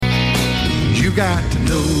You got to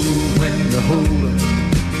know when to hold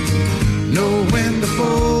 'em, know when to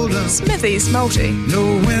fold 'em, Smithy's Multi.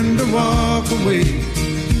 know when to walk away,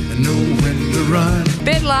 and know when to run.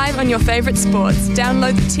 Bet live on your favourite sports.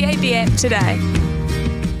 Download the TAB app today.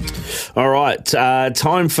 All right,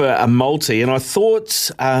 time for a multi, and I thought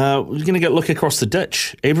we're going to look across the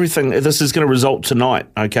ditch. This is going to result tonight,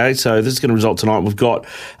 okay? So this is going to result tonight. We've got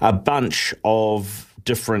a bunch of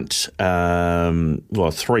different,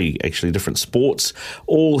 three actually different sports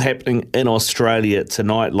all happening in Australia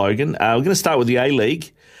tonight, Logan. We're going to start with the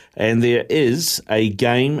A-League. And there is a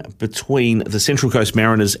game between the Central Coast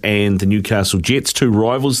Mariners and the Newcastle Jets, two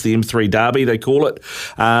rivals, the M3 Derby, they call it.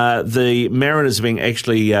 The Mariners have been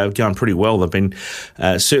actually going pretty well. They've been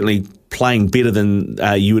certainly playing better than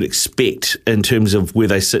you would expect in terms of where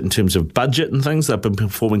they sit in terms of budget and things. They've been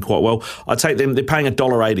performing quite well. I take them, they're paying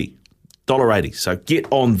 $1.80. $1.80, so get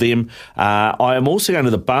on them. I am also going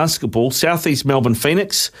to the basketball, Southeast Melbourne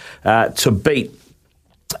Phoenix to beat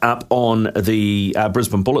up on the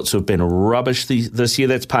Brisbane Bullets, who have been rubbish this year.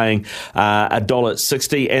 That's paying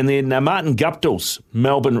 $1.60. And then Martin Guptill's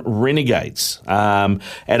Melbourne Renegades at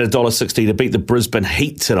 $1.60 to beat the Brisbane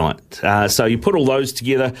Heat tonight. So you put all those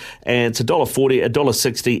together, and it's $1.40,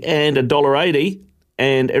 $1.60 and $1.80,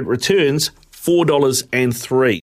 and it returns $4.03.